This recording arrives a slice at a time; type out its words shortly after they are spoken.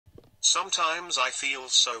Sometimes I feel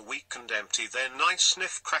so weak and empty, then nice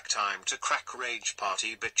sniff crack time to crack rage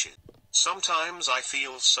party bitches. Sometimes I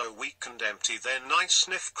feel so weak and empty, then nice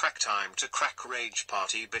sniff crack time to crack rage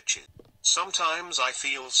party bitches. Sometimes I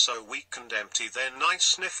feel so weak and empty, then nice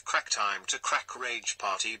sniff crack time to crack rage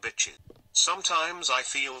party bitches. Sometimes I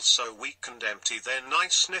feel so weak and empty, then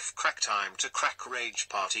nice sniff crack time to crack rage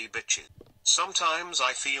party bitches. Sometimes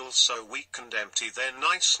I feel so weak and empty, then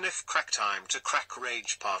nice sniff crack time to crack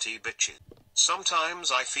rage party bitches.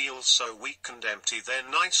 Sometimes I feel so weak and empty, then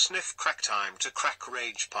nice sniff crack time to crack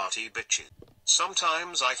rage party bitches.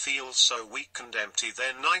 Sometimes I feel so weak and empty,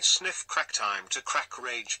 then nice sniff crack time to crack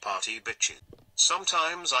rage party bitches.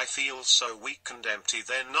 Sometimes I feel so weak and empty,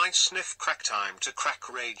 then nice sniff crack time to crack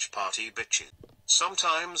rage party bitches.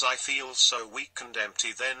 Sometimes I feel so weak and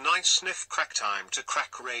empty, then nice sniff crack time to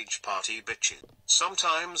crack rage party bitches.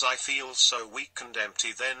 Sometimes I feel so weak and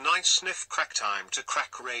empty, then nice sniff crack time to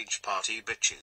crack rage party bitches.